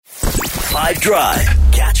5 Drive.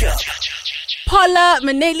 Catch up. Pola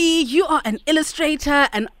Maneli, you are an illustrator,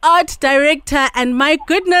 an art director, and my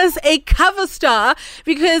goodness, a cover star,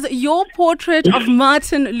 because your portrait of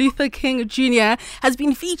Martin Luther King Jr. has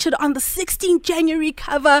been featured on the 16th January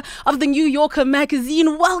cover of the New Yorker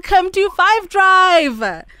magazine. Welcome to 5 Drive.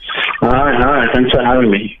 Hi, thanks for having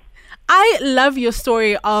me. I love your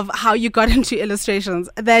story of how you got into illustrations,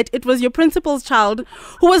 that it was your principal's child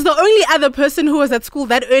who was the only other person who was at school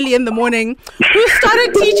that early in the morning who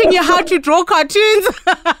started teaching you how to draw cartoons.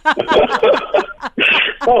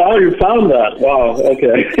 Oh, you found that. Wow,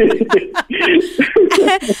 okay.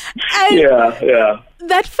 Yeah.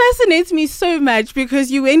 That fascinates me so much because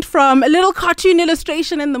you went from a little cartoon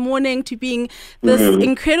illustration in the morning to being this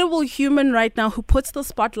incredible human right now who puts the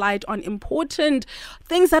spotlight on important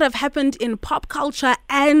things that have happened in pop culture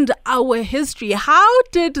and our history. How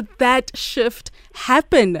did that shift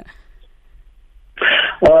happen?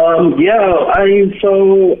 For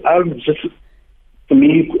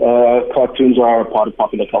me, cartoons are a part of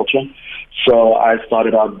popular culture. So I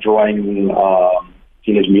started out drawing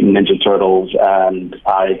Teenage Mutant Ninja Turtles, and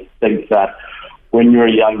I think that when you're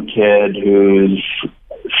a young kid who's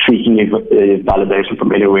seeking a validation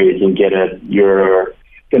from anywhere you can get it, you're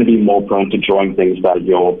going to be more prone to drawing things that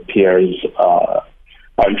your peers are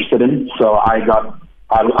interested in. So I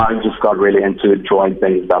just got really into drawing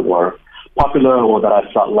things that were popular or that I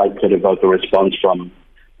felt like could evoke a response from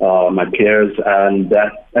my peers, and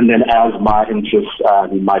then as my interests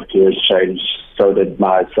and my peers changed, so did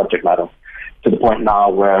my subject matter. To the point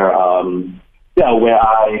now where I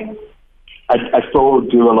still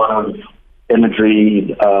do a lot of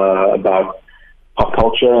imagery about pop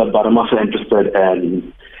culture, but I'm also interested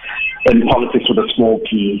in politics with a small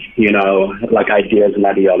p, like ideas and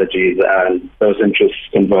ideologies, and those interests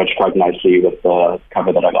converge quite nicely with the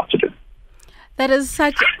cover that I got to do. That is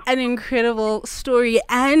such an incredible story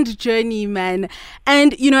and journey, man.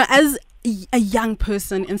 And, as a young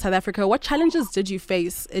person in South Africa, what challenges did you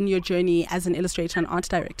face in your journey as an illustrator and art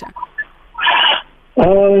director?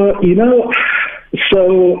 So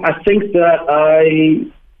I think that I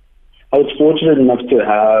was fortunate enough to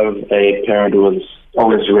have a parent who was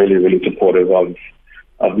always really, really supportive of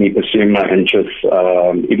me pursuing my interests,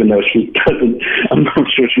 even though she doesn't, I'm not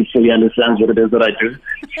sure she fully understands what it is that I do.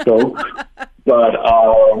 So, but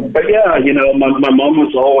yeah, my mom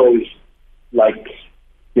was always like,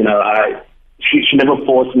 she never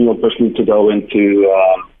forced me or pushed me to go into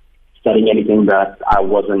studying anything that I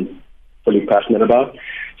wasn't fully passionate about.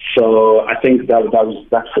 So I think that's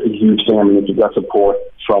a huge thing. I mean, to get support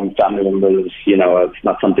from family members, it's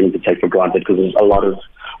not something to take for granted, because there's a lot of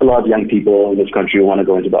young people in this country who want to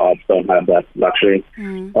go into the arts don't have that luxury.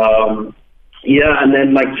 And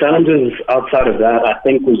then like challenges outside of that, I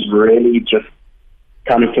think was really just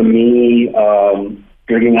kind of for me,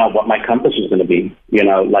 figuring out what my compass was going to be,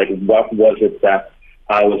 like what was it that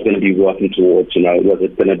I was going to be working towards, was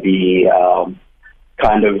it going to be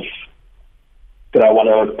did I want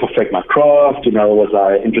to perfect my craft, was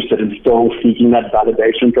I interested in still seeking that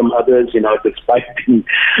validation from others, despite being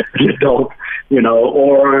an adult,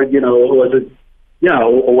 or was it,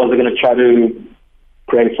 or was I going to try to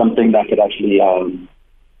create something that could actually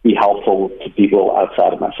be helpful to people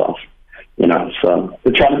outside of myself? So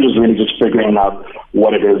the challenge was really just figuring out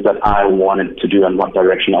what it is that I wanted to do and what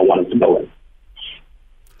direction I wanted to go in.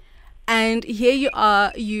 And here you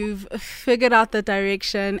are, you've figured out the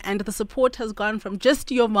direction, and the support has gone from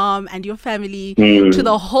just your mom and your family to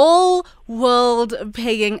the whole world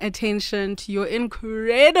paying attention to your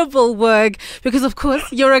incredible work, because of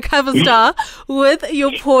course you're a cover star with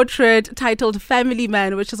your portrait titled Family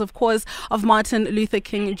Man, which is of course of Martin Luther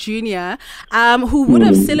King Jr., who would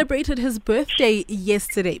have celebrated his birthday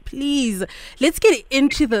yesterday. Please, let's get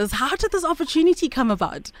into this. How did this opportunity come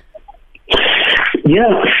about?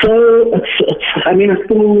 Yeah, so I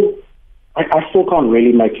still can't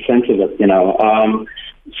really make sense of it,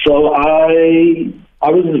 So I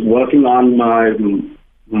was working on my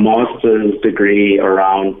master's degree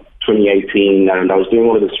around 2018, and I was doing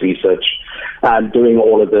all of this research and doing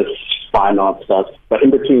all of this fine art stuff. But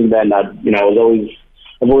in between then, I've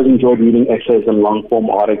always enjoyed reading essays and long form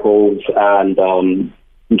articles, and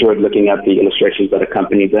enjoyed looking at the illustrations that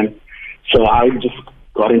accompany them. So I just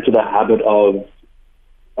got into the habit of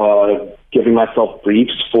giving myself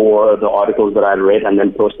briefs for the articles that I'd read and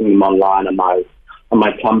then posting them online on my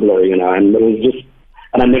Tumblr, and it was just,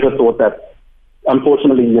 and I never thought that,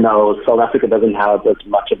 unfortunately, South Africa doesn't have as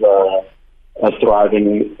much of a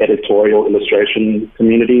thriving editorial illustration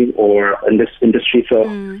community or in this industry. So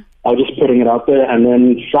I was just putting it out there, and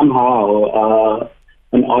then somehow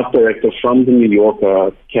an art director from the New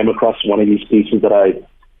Yorker came across one of these pieces that I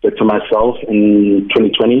did for myself in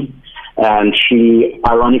 2020. And she,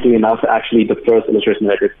 ironically enough, actually the first illustration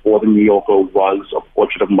that I did for the New Yorker was a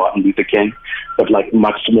portrait of Martin Luther King, but like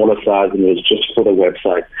much smaller size, and it was just for the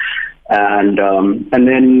website. And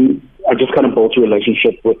then I just kind of built a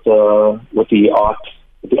relationship with the art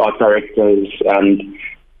directors, and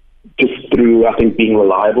just through, I think, being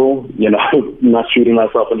reliable, not shooting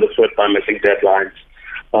myself in the foot by missing deadlines.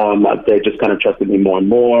 They just kind of trusted me more and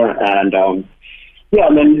more. And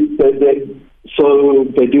and then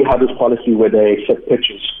they do have this policy where they accept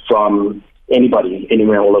pictures from anybody,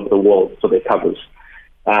 anywhere all over the world for their covers.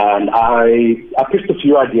 And I pitched a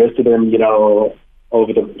few ideas to them,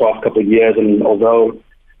 over the past couple of years, and although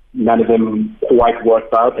none of them quite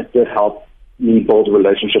worked out, it did help me build a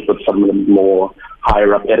relationship with some of the more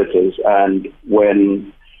higher up editors. And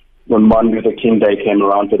when Martin Luther King Day came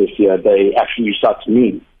around for this year, they actually reached out to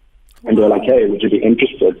me, and they were like, "Hey, would you be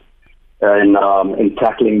interested in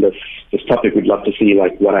tackling this topic? We'd love to see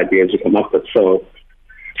like what ideas you come up with." So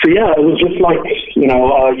yeah, it was just like, you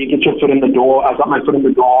get your foot in the door. I got my foot in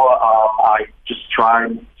the door. I just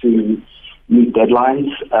tried to meet deadlines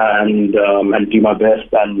and do my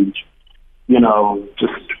best, and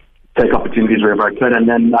just take opportunities wherever I could. And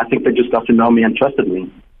then I think they just got to know me and trusted me.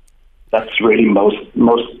 That's really most.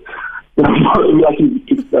 I can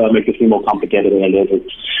make it seem more complicated than it is.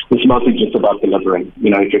 It's mostly just about delivering.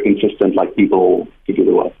 If you're consistent, like, people give you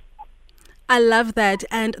the work. I love that,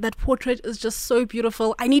 and that portrait is just so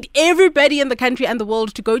beautiful. I need everybody in the country and the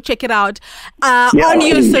world to go check it out on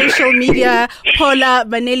your social media, Pola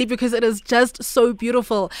Maneli, because it is just so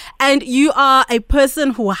beautiful. And you are a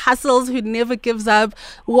person who hustles, who never gives up.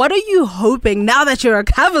 What are you hoping, now that you're a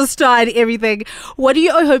cover star and everything, what are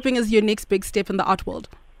you hoping is your next big step in the art world?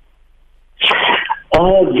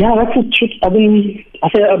 That's a trick. I've been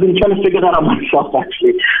trying to figure that out myself,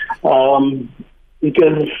 actually.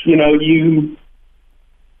 Because, you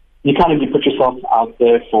put yourself out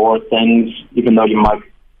there for things, even though you might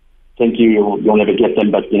think you'll never get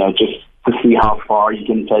them, but, just to see how far you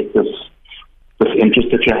can take this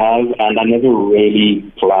interest that you have. And I never really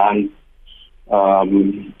planned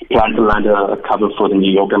to land a cover for the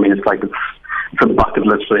New Yorker. I mean, it's a bucket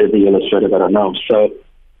list for every illustrator that I know. So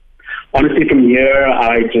honestly, from here,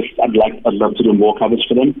 I'd love to do more covers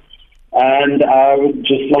for them. And I would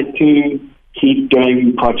just like to keep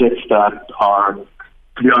doing projects that are, to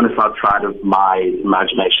be honest, outside of my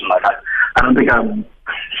imagination. Like, I don't think I'm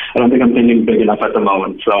thinking big enough at the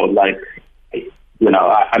moment. So, I'm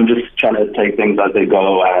just trying to take things as they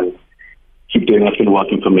go and keep doing what's been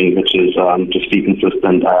working for me, which is just be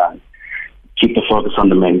consistent and keep the focus on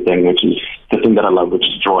the main thing, which is the thing that I love, which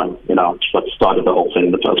is drawing. It's what started the whole thing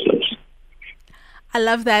in the first place. I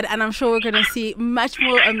love that, and I'm sure we're going to see much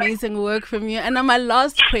more amazing work from you. And then my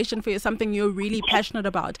last question for you, something you're really passionate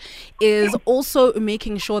about, is also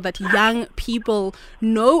making sure that young people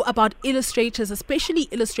know about illustrators, especially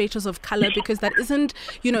illustrators of color, because that isn't,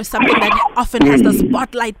 something that often has the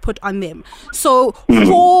spotlight put on them. So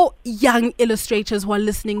for young illustrators who are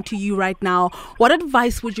listening to you right now, what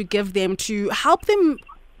advice would you give them to help them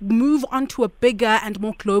move on to a bigger and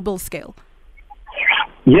more global scale?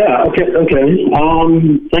 Yeah, okay.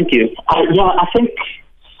 Thank you. I think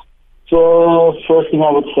the first thing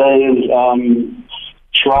I would say is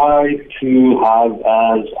try to have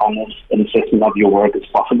as honest an assessment of your work as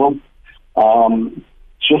possible.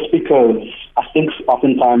 Just because I think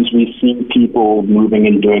oftentimes we see people moving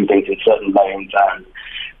and doing things in certain lanes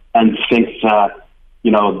and think that,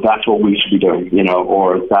 that's what we should be doing,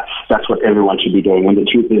 or that's what everyone should be doing. When the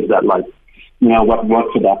truth is that, what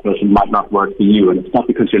worked for that person might not work for you. And it's not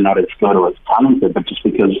because you're not as good or as talented, but just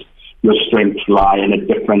because your strengths lie in a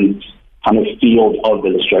different kind of field of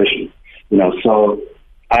illustration. So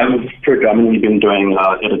I've predominantly been doing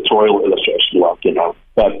editorial illustration work,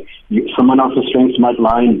 but someone else's strengths might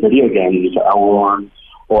lie in video games or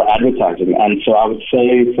advertising. And so I would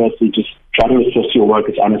say, firstly, just try to assess your work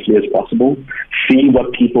as honestly as possible. See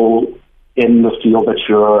what people in the field that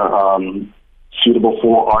you're suitable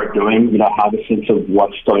for are doing, have a sense of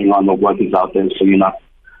what's going on, what work is out there, so you're not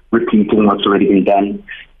repeating what's already been done.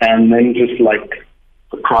 And then just like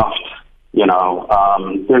the craft, there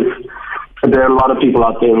are a lot of people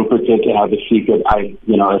out there who pretend to have a secret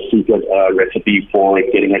recipe for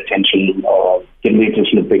getting attention or getting the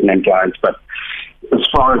attention of big name giants. But as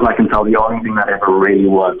far as I can tell, the only thing that ever really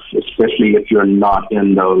works, especially if you're not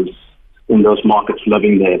in those markets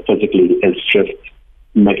living there physically, is just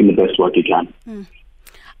making the best work you can.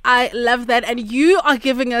 I love that. And you are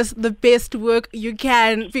giving us the best work you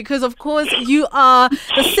can because, of course, you are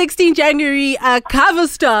the 16 January cover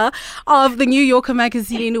star of the New Yorker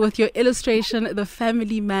magazine with your illustration, The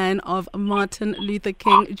Family Man of Martin Luther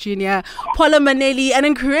King Jr. Pola Maneli, an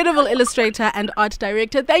incredible illustrator and art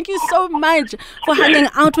director. Thank you so much for hanging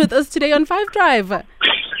out with us today on 5 Drive.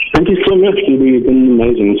 Thank you so much, Bibi. You've been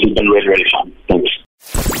amazing. This has been really, really fun. Thanks.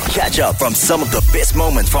 Catch up from some of the best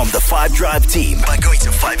moments from the 5 Drive team by going to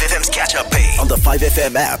 5FM's catch-up page on the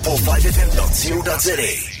 5FM app or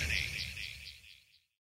 5FM.co.za.